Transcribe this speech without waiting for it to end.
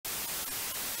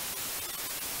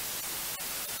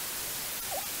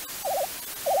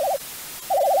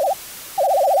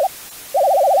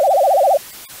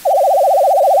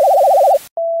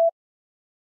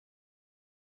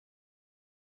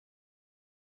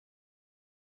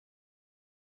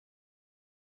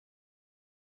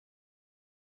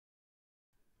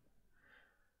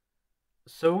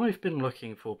So I've been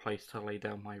looking for a place to lay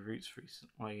down my roots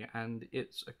recently, and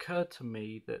it's occurred to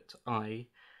me that I,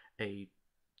 a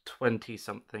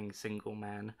 20-something single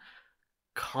man,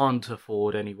 can't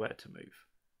afford anywhere to move.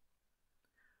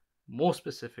 More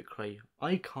specifically,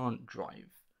 I can't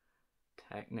drive.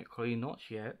 Technically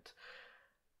not yet.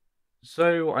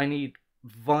 So I need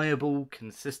viable,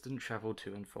 consistent travel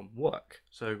to and from work.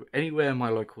 So anywhere in my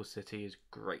local city is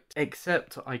great.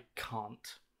 Except I can't.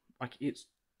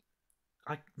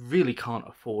 I really can't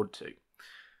afford to.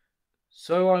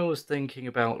 So I was thinking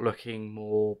about looking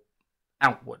more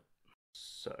outward.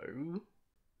 So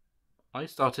I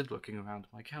started looking around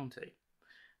my county.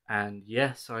 And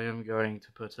yes, I am going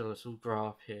to put a little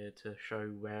graph here to show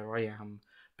where I am,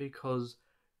 because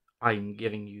I'm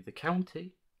giving you the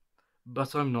county,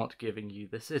 but I'm not giving you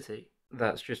the city.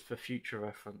 That's just for future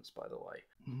reference, by the way.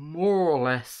 More or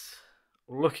less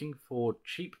looking for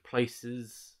cheap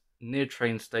places near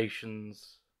train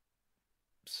stations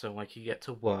so I could get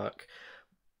to work.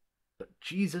 But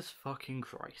Jesus fucking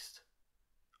Christ,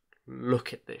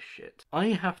 look at this shit. I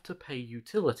have to pay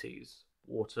utilities: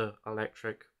 water,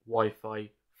 electric,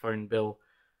 Wi-Fi, phone bill,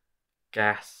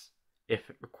 gas, if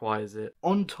it requires it,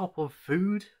 on top of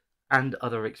food and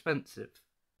other expenses.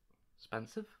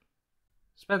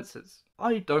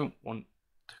 I don't want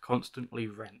to constantly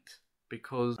rent,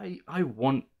 because I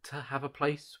want to have a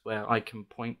place where I can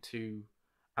point to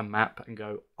a map and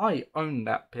go, I own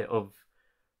that bit of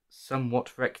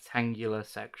somewhat rectangular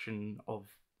section of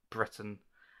Britain,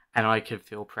 and I can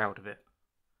feel proud of it.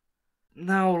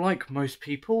 Now, like most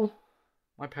people,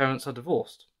 my parents are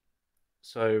divorced.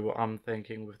 So I'm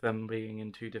thinking, with them being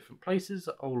in two different places,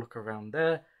 I'll look around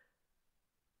there.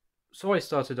 So I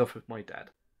started off with my dad.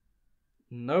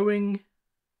 Knowing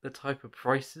the type of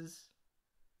prices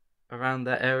around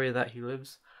that area that he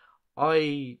lives,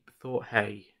 I thought,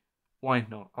 hey, why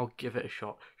not? I'll give it a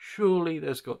shot. Surely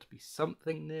there's got to be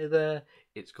something near there.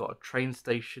 It's got a train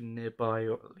station nearby,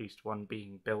 or at least one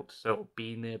being built, so it'll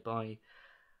be nearby.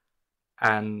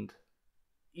 And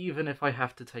even if I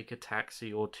have to take a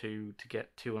taxi or two to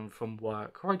get to and from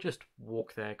work, or I just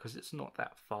walk there because it's not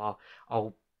that far,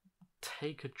 I'll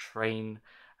take a train.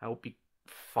 I'll be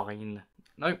fine.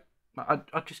 No, I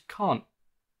just can't.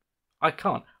 I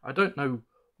can't. I don't know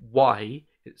why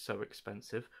it's so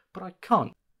expensive, but I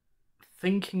can't.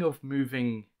 Thinking of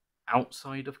moving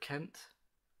outside of Kent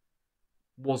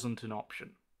wasn't an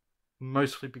option.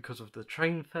 Mostly because of the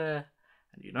train fare,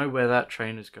 and you know where that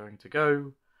train is going to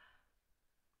go.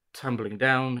 Tumbling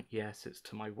down, yes, it's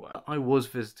to my work. I was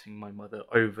visiting my mother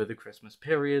over the Christmas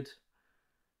period.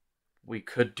 We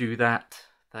could do that,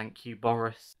 thank you,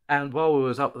 Boris. And while we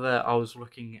was up there, I was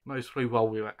looking, mostly while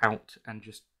we were out and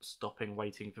just stopping,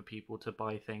 waiting for people to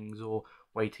buy things or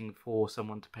waiting for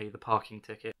someone to pay the parking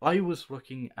ticket. I was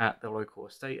looking at the local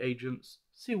estate agents,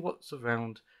 see what's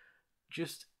around,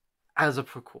 just as a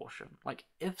precaution. Like,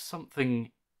 if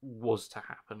something was to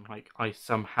happen, like I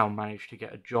somehow managed to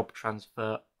get a job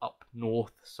transfer up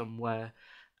north somewhere,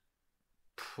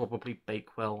 probably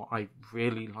Bakewell. I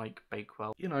really like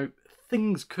Bakewell. You know,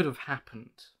 things could have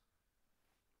happened.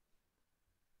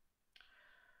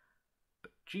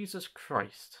 But Jesus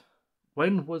Christ,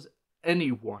 when was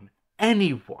anyone,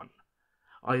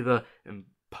 either in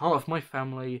part of my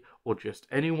family or just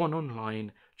anyone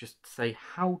online, just say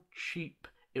how cheap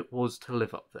it was to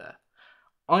live up there?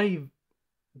 I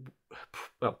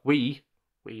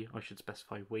should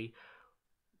specify we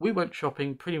went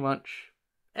shopping pretty much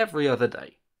every other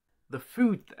day. The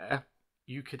food there,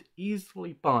 you could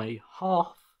easily buy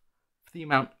half the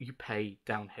amount you pay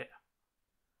down here.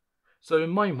 So in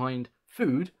my mind,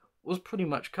 food was pretty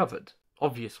much covered.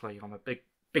 Obviously, I'm a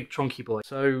big chunky boy.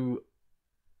 So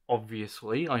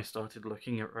obviously, I started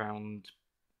looking around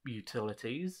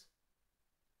utilities.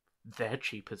 They're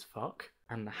cheap as fuck.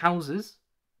 And the houses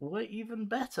were even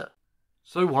better.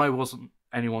 So why wasn't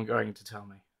anyone going to tell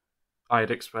me? I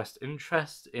had expressed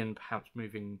interest in perhaps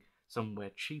moving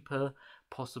somewhere cheaper,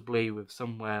 possibly with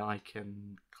somewhere I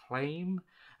can claim,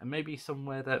 and maybe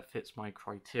somewhere that fits my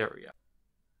criteria.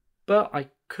 But I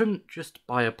couldn't just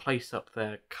buy a place up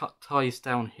there, cut ties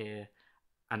down here,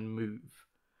 and move.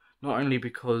 Not only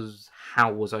because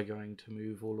how was I going to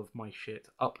move all of my shit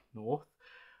up north,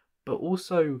 but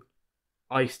also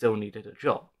I still needed a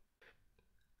job.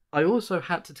 I also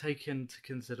had to take into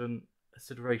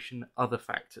consideration other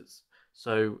factors.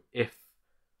 So if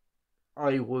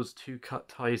I was to cut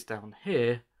ties down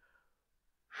here,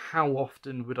 how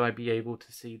often would I be able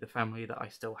to see the family that I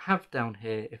still have down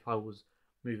here if I was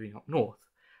moving up north?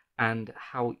 And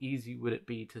how easy would it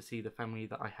be to see the family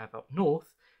that I have up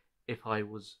north if I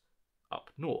was up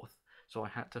north? So I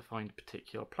had to find a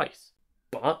particular place.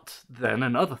 But then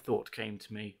another thought came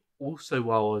to me, also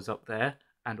while I was up there,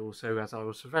 and also as I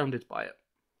was surrounded by it.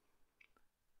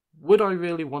 Would I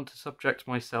really want to subject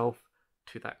myself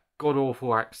to that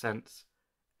god-awful accents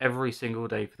every single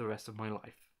day for the rest of my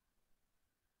life?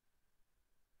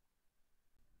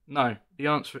 No, the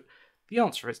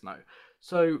answer is no.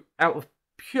 So, out of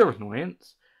pure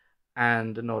annoyance,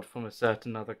 and a nod from a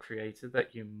certain other creator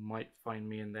that you might find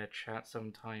me in their chat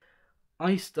sometime,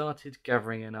 I started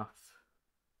gathering enough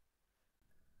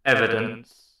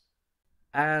evidence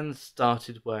and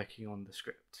started working on the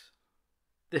script.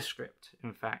 This script,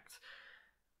 in fact.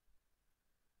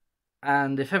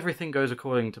 And if everything goes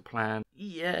according to plan,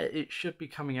 yeah, it should be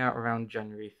coming out around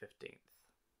January 15th.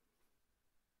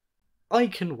 I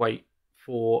can wait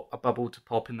for a bubble to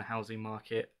pop in the housing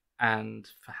market and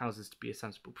for houses to be a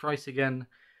sensible price again.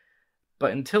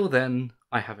 But until then,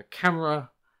 I have a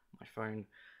camera, my phone,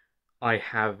 I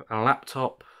have a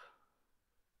laptop,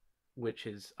 which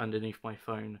is underneath my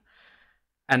phone,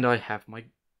 and I have my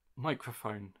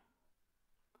microphone,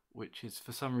 which is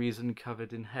for some reason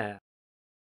covered in hair.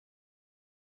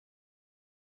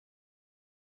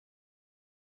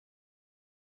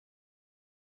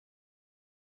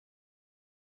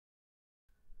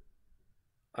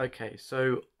 Okay,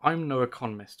 so I'm no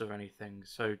economist or anything,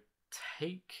 so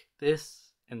take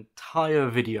this entire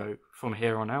video from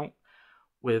here on out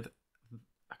with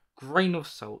a grain of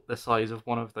salt the size of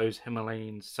one of those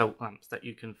Himalayan salt lamps that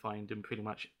you can find in pretty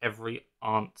much every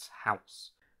aunt's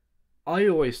house. I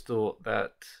always thought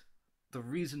that the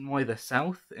reason why the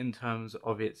South, in terms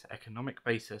of its economic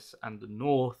basis, and the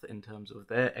North, in terms of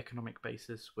their economic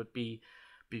basis, would be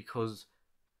because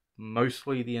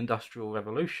mostly the Industrial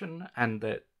Revolution, and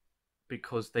that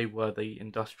because they were the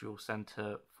industrial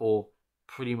centre for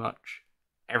pretty much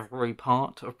every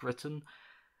part of Britain,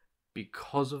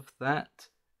 because of that,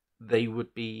 they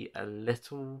would be a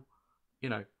little,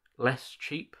 less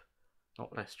cheap,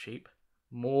 not less cheap,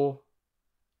 more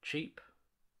cheap.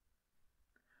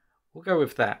 We'll go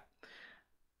with that.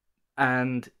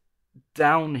 And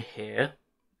down here,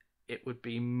 it would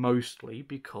be mostly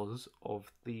because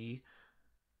of the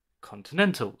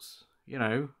continentals,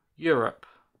 Europe,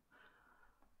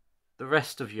 the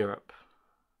rest of Europe.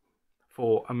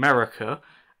 For America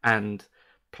and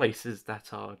places that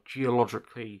are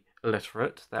geologically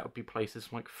illiterate, that would be places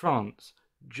like France,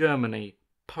 Germany,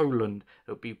 Poland.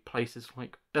 It would be places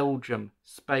like Belgium,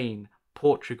 Spain,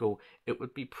 Portugal. It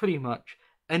would be pretty much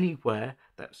anywhere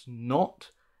that's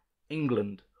not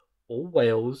England or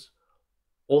Wales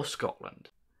or Scotland.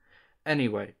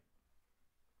 Anyway,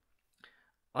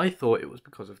 I thought it was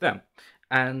because of them,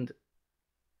 and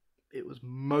it was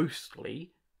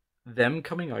mostly them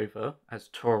coming over as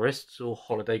tourists or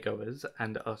holiday goers,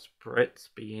 and us Brits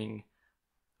being,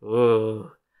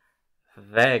 oh,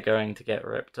 they're going to get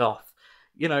ripped off.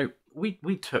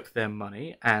 We took their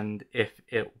money, and if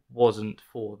it wasn't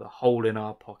for the hole in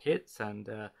our pockets and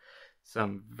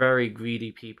some very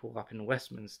greedy people up in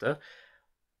Westminster,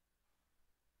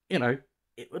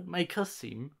 it would make us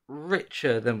seem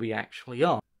richer than we actually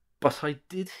are. But I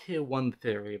did hear one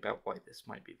theory about why this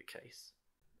might be the case.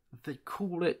 They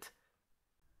call it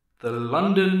the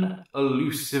London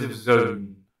Elusive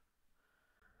Zone.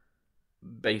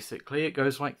 Basically, it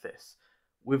goes like this.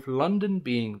 With London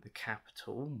being the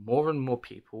capital, more and more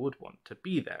people would want to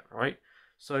be there, right?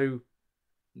 So,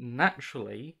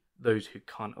 naturally, those who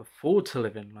can't afford to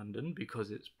live in London because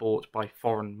it's bought by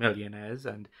foreign millionaires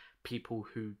and people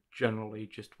who generally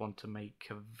just want to make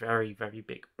a very, very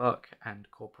big buck, and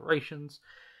corporations,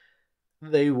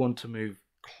 they want to move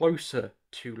closer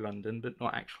to London but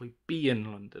not actually be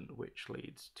in London, which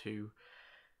leads to,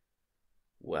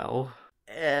 well,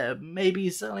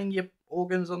 maybe selling your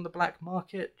organs on the black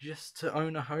market just to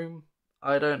own a home.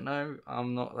 I don't know.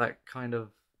 I'm not that kind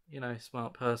of,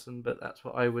 smart person, but that's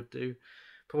what I would do.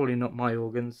 Probably not my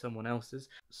organs, someone else's.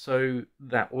 So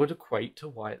that would equate to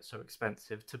why it's so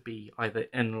expensive to be either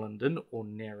in London or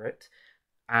near it.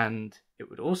 And it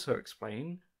would also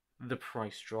explain the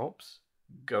price drops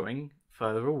going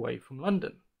further away from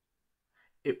London.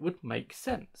 It would make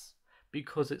sense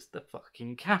because it's the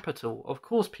fucking capital. Of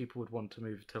course people would want to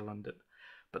move to London.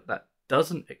 But that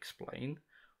doesn't explain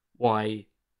why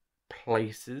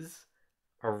places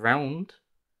around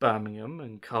Birmingham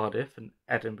and Cardiff and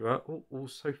Edinburgh are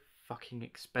also fucking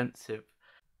expensive.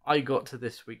 I got to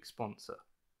this week's sponsor.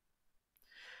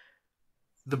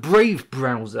 The Brave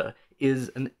browser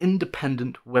is an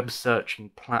independent web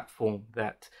searching platform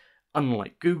that,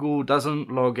 unlike Google,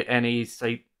 doesn't log any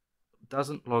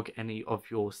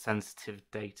of your sensitive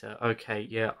data. Okay,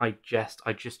 yeah, I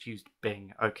just used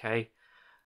Bing, okay?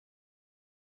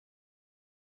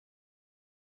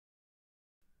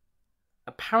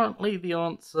 Apparently the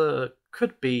answer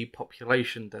could be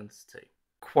population density.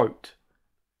 Quote,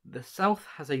 "The South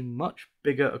has a much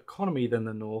bigger economy than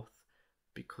the North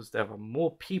because there are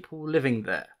more people living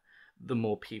there, the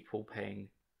more people paying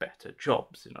better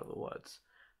jobs, in other words,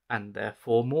 and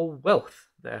therefore more wealth,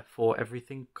 therefore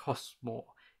everything costs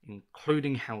more,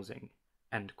 including housing."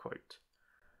 End quote.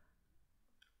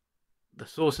 The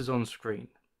source is on screen.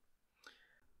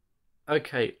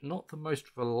 Okay, not the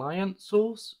most reliant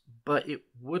source, but it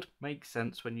would make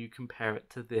sense when you compare it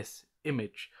to this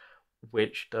image,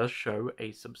 which does show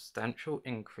a substantial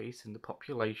increase in the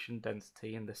population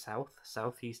density in the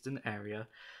southeastern area,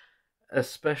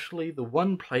 especially the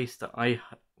one place that I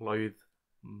loathe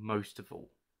most of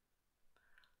all,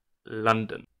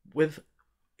 London. With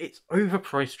its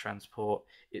overpriced transport,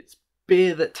 its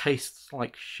beer that tastes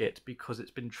like shit because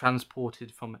it's been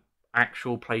transported from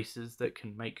actual places that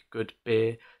can make good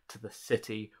beer to the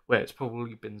city, where it's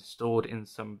probably been stored in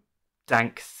some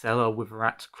dank cellar with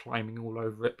rats climbing all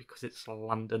over it because it's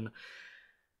London,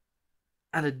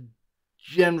 and a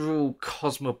general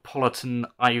cosmopolitan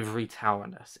ivory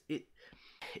towerness.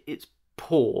 It's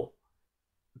poor,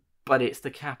 but it's the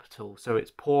capital, so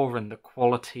it's poor in the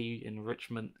quality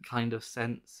enrichment kind of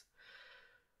sense.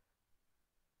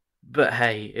 But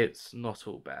hey, it's not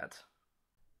all bad.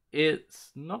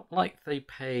 It's not like they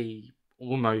pay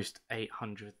almost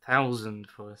 800,000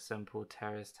 for a simple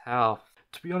terraced house.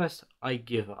 To be honest, I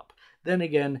give up. Then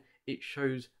again, it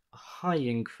shows a high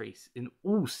increase in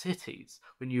all cities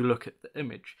when you look at the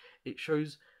image. It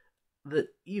shows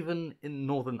that even in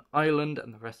Northern Ireland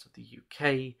and the rest of the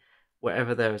UK,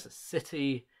 wherever there is a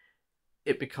city,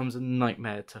 it becomes a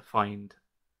nightmare to find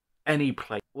any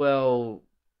place. Well,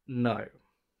 no.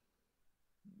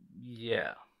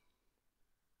 Yeah.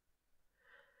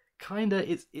 Kinda,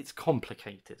 it's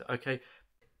complicated, okay?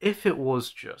 If it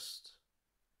was just,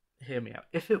 hear me out,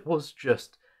 if it was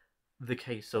just the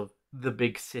case of the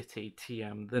big city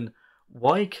TM, then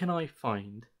why can I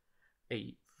find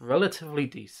a relatively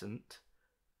decent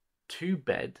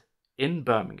 2-bed in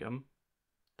Birmingham,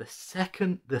 the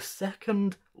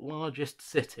second largest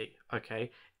city,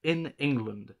 okay, in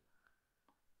England,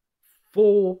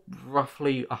 for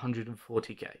roughly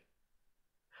 140k,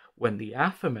 when the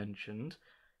aforementioned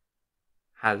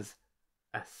has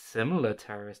a similar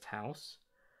terraced house,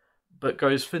 but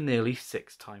goes for nearly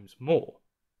 6 times more.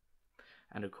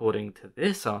 And according to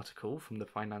this article from the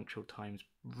Financial Times,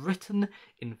 written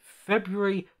in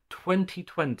February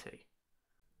 2020,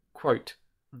 quote,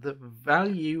 "The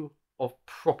value of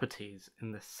properties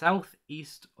in the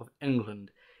southeast of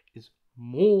England is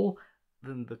more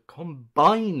than the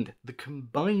combined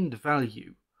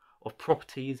value of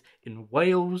properties in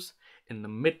Wales, in the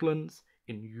Midlands,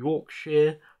 in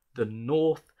Yorkshire, the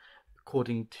North,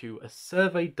 according to a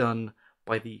survey done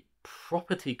by the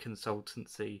property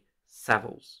consultancy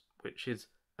Savills, which is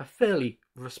a fairly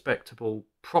respectable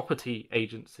property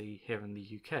agency here in the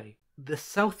UK. The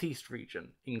southeast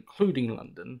region, including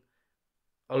London,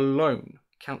 alone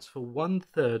counts for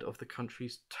 1/3 of the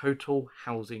country's total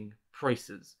housing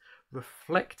prices,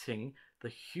 reflecting the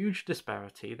huge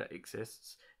disparity that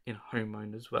exists in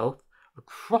homeowners' wealth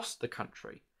across the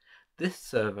country. This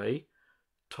survey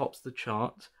tops the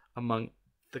chart among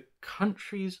the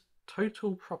country's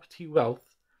total property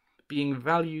wealth being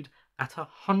valued at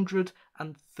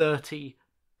 130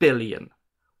 billion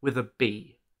with a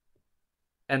B.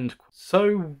 End quote.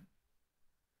 So,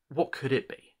 what could it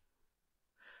be?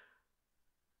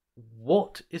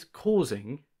 What is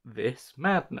causing this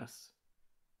madness?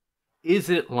 Is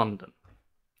it London?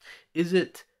 Is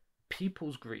it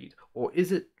people's greed? Or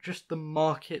is it just the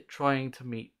market trying to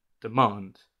meet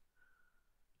demand?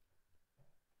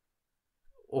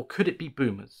 Or could it be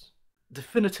boomers?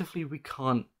 Definitively, we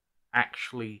can't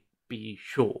actually be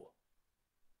sure.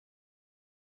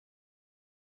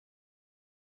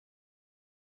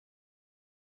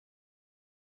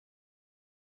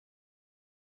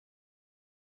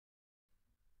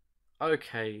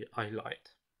 Okay, I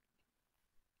lied.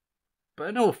 But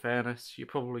in all fairness, you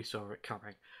probably saw it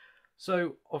coming.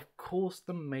 So, of course,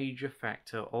 the major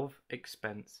factor of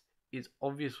expense is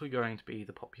obviously going to be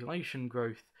the population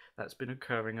growth that's been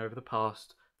occurring over the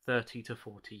past 30 to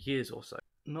 40 years or so.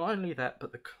 Not only that,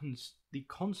 but the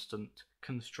constant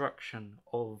construction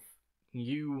of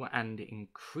new and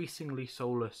increasingly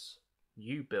soulless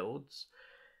new builds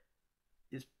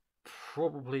is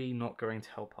probably not going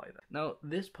to help either. Now,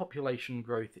 this population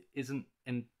growth isn't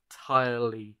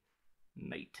entirely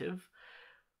native,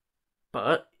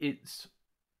 but it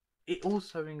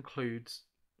also includes,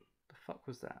 the fuck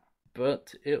was that?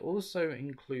 But it also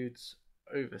includes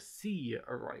overseas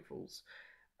arrivals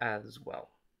as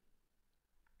well.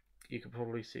 you can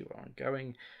probably see where I'm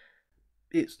going.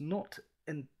 It's not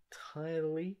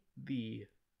entirely the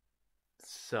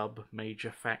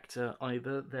sub-major factor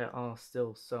either. There are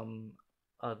still some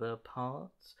other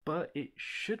parts, but it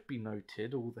should be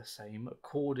noted all the same,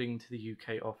 according to the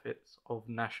UK Office of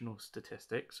National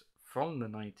Statistics from the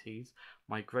 90s,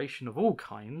 migration of all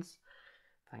kinds,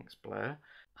 thanks Blair,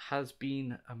 has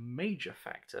been a major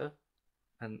factor,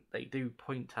 and they do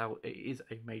point out it is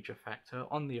a major factor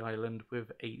on the island,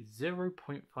 with a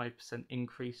 0.5%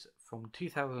 increase from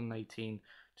 2018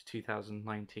 to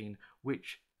 2019,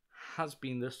 which has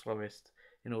been the slowest,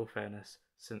 in all fairness,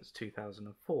 since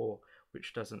 2004,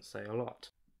 which doesn't say a lot.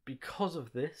 Because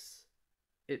of this,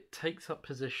 it takes up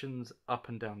positions up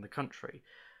and down the country,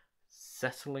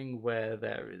 settling where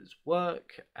there is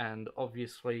work and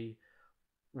obviously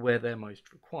where they're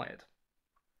most required,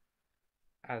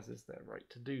 as is their right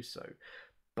to do so.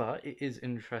 But it is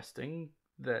interesting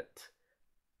that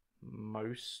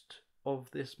most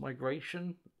of this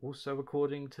migration, also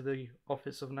according to the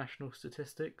Office of National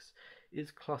Statistics,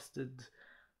 is clustered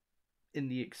in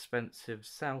the expensive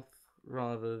south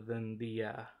rather than the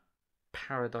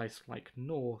paradise-like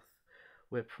north,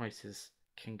 where prices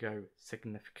can go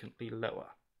significantly lower.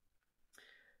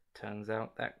 Turns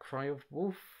out that cry of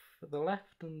wolf for the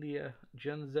left and the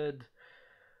Gen Z,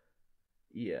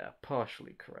 yeah,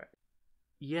 partially correct.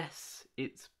 Yes,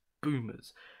 it's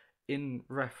boomers. In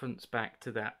reference back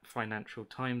to that Financial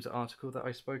Times article that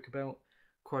I spoke about,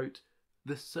 quote,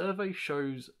 "The survey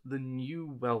shows the new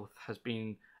wealth has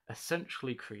been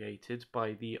essentially created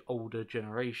by the older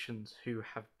generations who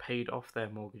have paid off their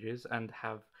mortgages and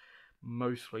have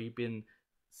mostly been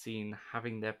seen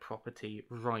having their property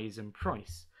rise in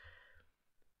price.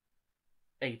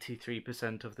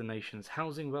 83% of the nation's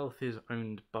housing wealth is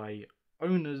owned by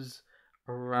owners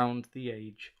around the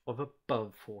age of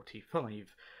above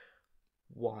 45,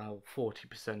 while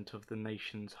 40% of the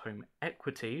nation's home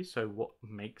equity, so what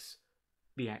makes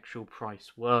the actual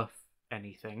price worth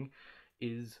anything,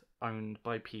 is owned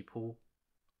by people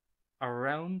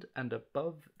around and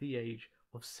above the age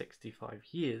of 65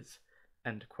 years,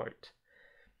 end quote.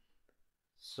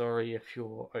 Sorry if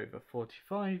you're over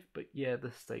 45, but yeah,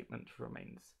 the statement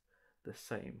remains the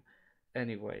same.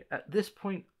 Anyway, at this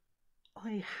point,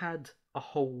 I had a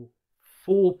whole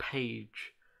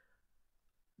 4-page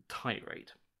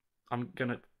tirade, I'm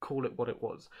gonna call it what it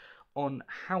was, on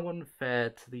how unfair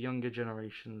to the younger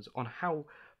generations, on how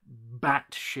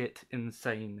batshit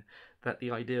insane that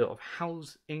the idea of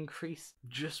house increase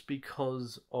just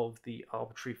because of the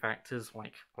arbitrary factors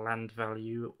like land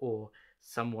value or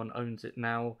someone owns it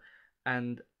now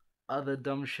and other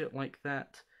dumb shit like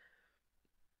that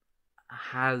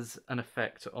has an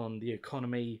effect on the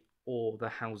economy or the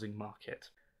housing market.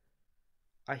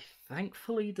 I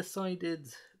thankfully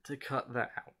decided to cut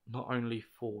that out, not only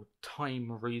for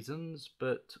time reasons,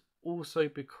 but also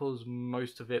because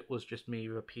most of it was just me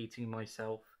repeating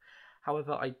myself.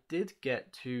 However, I did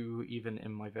get to, even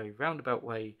in my very roundabout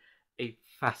way, a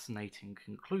fascinating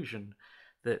conclusion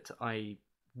that I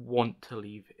want to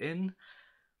leave in,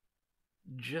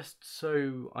 just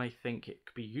so I think it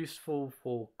could be useful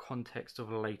for context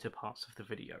of later parts of the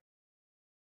video.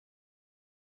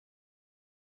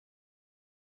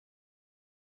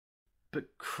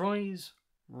 But cries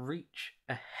reach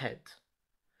ahead.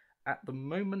 At the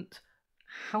moment,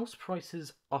 house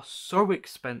prices are so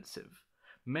expensive,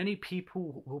 many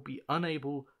people will be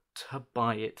unable to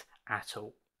buy it at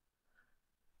all.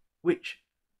 Which,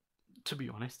 to be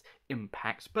honest,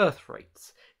 impacts birth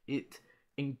rates. It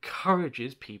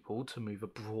encourages people to move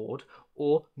abroad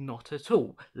or not at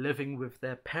all, living with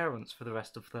their parents for the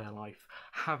rest of their life,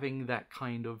 having that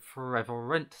kind of forever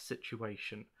rent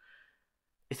situation.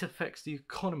 It affects the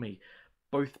economy,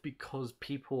 both because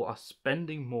people are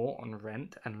spending more on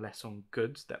rent and less on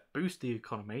goods that boost the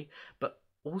economy, but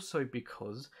also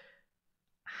because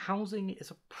housing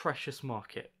is a precious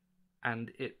market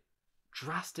and it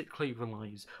drastically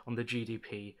relies on the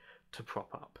GDP to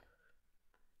prop up.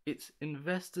 Its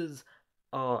investors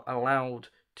are allowed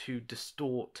to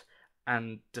distort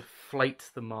and deflate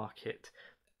the market,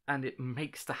 and it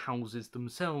makes the houses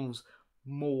themselves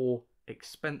more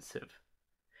expensive.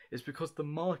 It's because the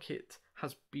market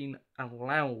has been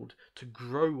allowed to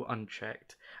grow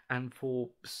unchecked, and for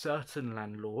certain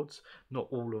landlords, not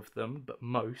all of them, but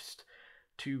most,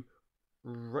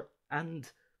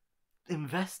 and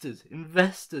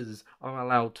investors are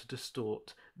allowed to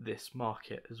distort this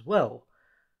market as well.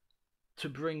 To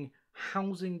bring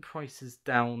housing prices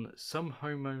down, some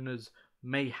homeowners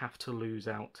may have to lose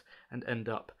out and end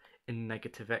up in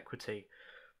negative equity.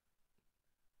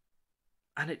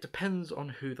 And it depends on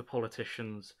who the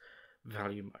politicians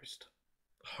value most?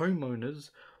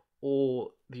 Homeowners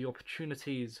or the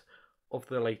opportunities of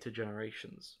the later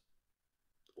generations?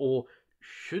 Or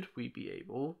should we be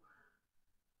able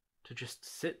to just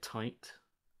sit tight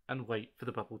and wait for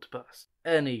the bubble to burst?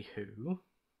 Anywho,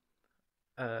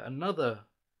 another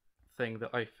thing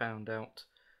that I found out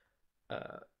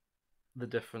the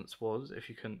difference was, if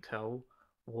you couldn't tell,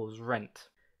 was rent.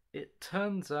 It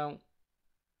turns out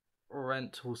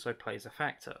rent also plays a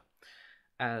factor,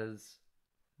 as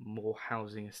more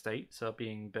housing estates are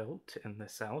being built in the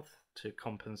south to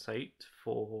compensate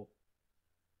for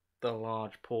the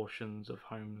large portions of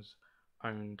homes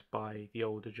owned by the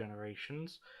older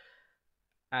generations.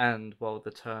 And while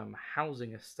the term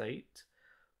housing estate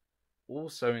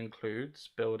also includes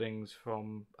buildings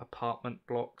from apartment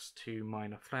blocks to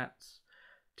minor flats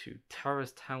to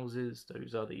terraced houses,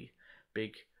 those are the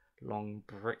big long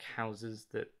brick houses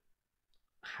that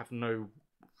have no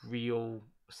real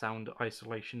sound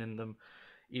isolation in them,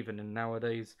 even in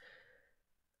nowadays,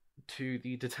 to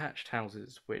the detached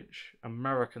houses, which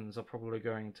Americans are probably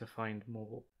going to find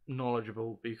more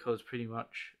knowledgeable, because pretty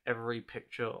much every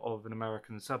picture of an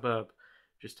American suburb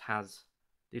just has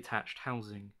detached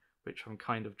housing, which I'm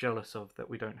kind of jealous of that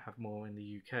we don't have more in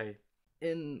the UK.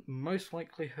 In most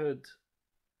likelihood,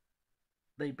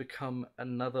 they become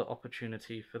another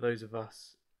opportunity for those of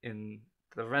us in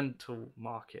the rental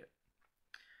market,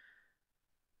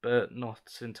 but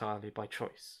not entirely by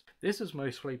choice. This is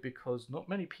mostly because not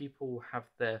many people have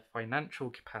their financial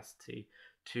capacity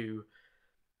to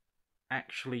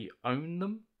actually own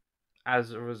them.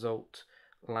 As a result,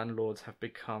 landlords have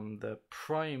become the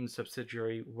prime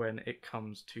subsidiary when it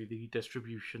comes to the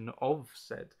distribution of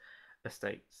said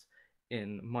estates.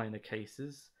 In minor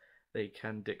cases, they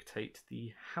can dictate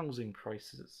the housing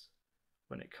prices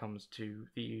when it comes to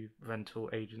the rental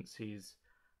agencies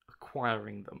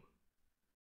acquiring them.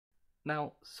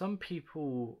 Now, some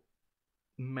people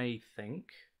may think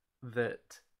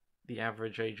that the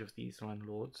average age of these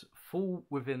landlords fall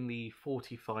within the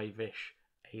 45-ish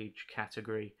age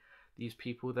category. These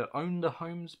people that own the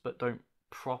homes but don't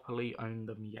properly own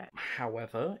them yet.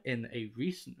 However, in a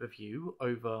recent review,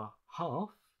 over half,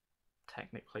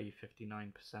 technically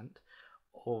 59%,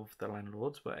 of the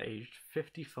landlords were aged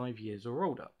 55 years or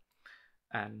older.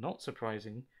 And not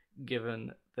surprising,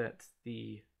 given that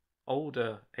the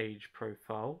older age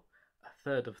profile, a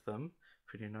third of them,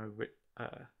 pretty know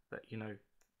that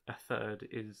a third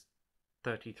is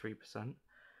 33%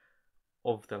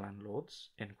 of the landlords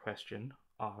in question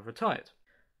are retired.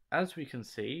 As we can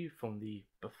see from the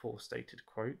before stated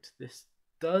quote, this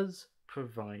does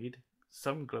provide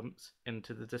some glimpse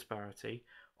into the disparity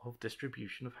of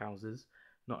distribution of houses,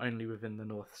 not only within the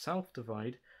north-south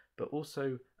divide, but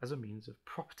also as a means of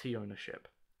property ownership.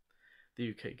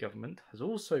 The UK government has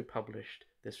also published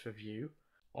this review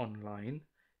online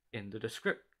in the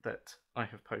description that I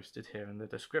have posted here in the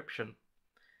description.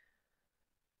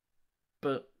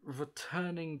 But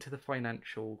returning to the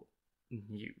financial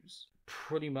news,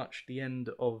 pretty much the end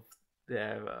of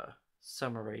their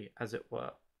summary, as it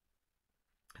were.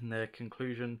 In their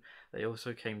conclusion, they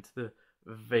also came to the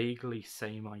vaguely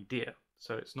same idea,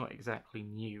 so it's not exactly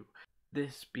new.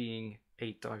 This being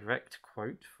a direct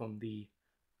quote from the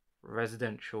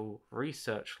residential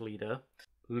research leader,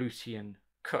 Lucian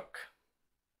Cook,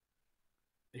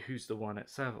 who's the one at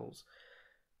Savills.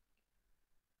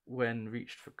 When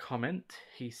reached for comment,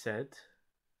 he said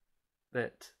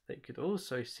that they could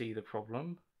also see the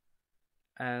problem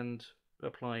and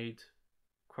replied,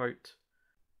 quote,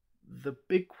 "The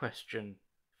big question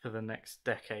for the next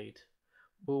decade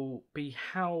will be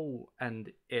how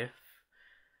and if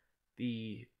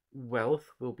the wealth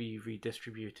will be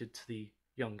redistributed to the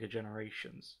younger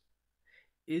generations.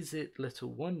 Is it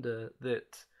little wonder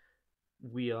that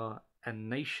we are a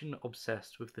nation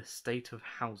obsessed with the state of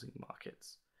housing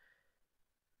markets?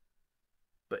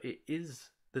 But it is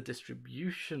the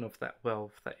distribution of that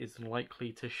wealth that is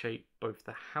likely to shape both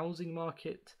the housing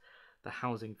market, the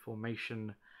housing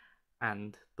formation,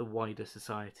 and the wider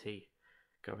society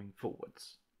going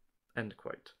forwards." End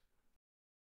quote.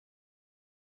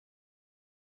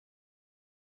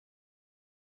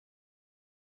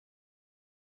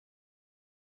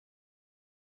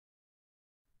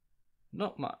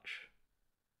 Not much.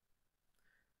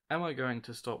 Am I going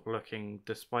to stop looking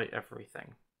despite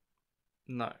everything?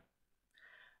 No.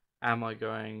 Am I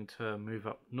going to move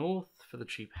up north for the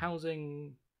cheap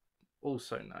housing?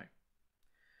 Also no.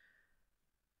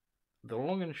 The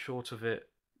long and short of it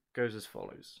goes as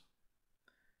follows.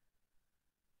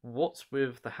 What's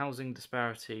with the housing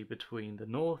disparity between the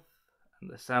north and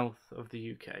the south of the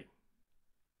UK?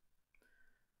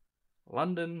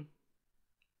 London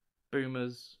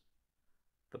boomers,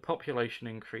 the population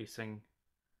increasing,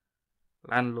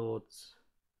 landlords,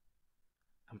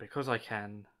 and because I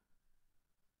can,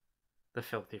 the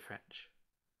filthy French.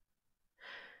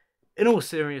 In all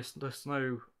seriousness,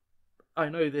 no, I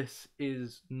know this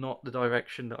is not the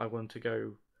direction that I want to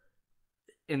go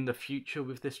in the future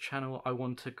with this channel. I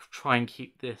want to try and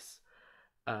keep this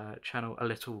channel a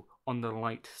little on the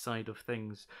light side of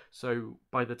things. So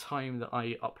by the time that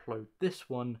I upload this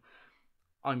one,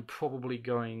 I'm probably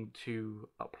going to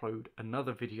upload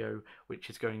another video, which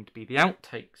is going to be the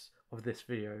outtakes of this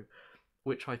video,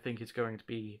 which I think is going to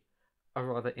be a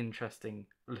rather interesting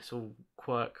little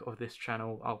quirk of this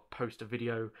channel. I'll post a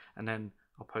video and then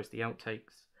I'll post the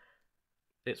outtakes.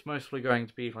 It's mostly going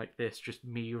to be like this, just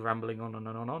me rambling on and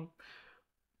on and on,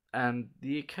 and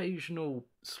the occasional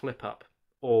slip up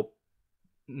or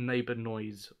neighbour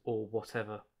noise or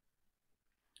whatever.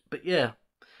 But yeah,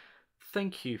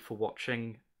 thank you for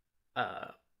watching.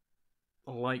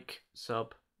 Like,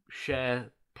 sub,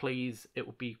 share, please. It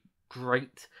would be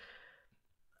great.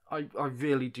 I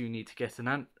really do need to get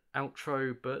an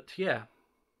outro, but yeah.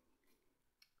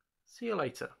 See you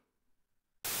later.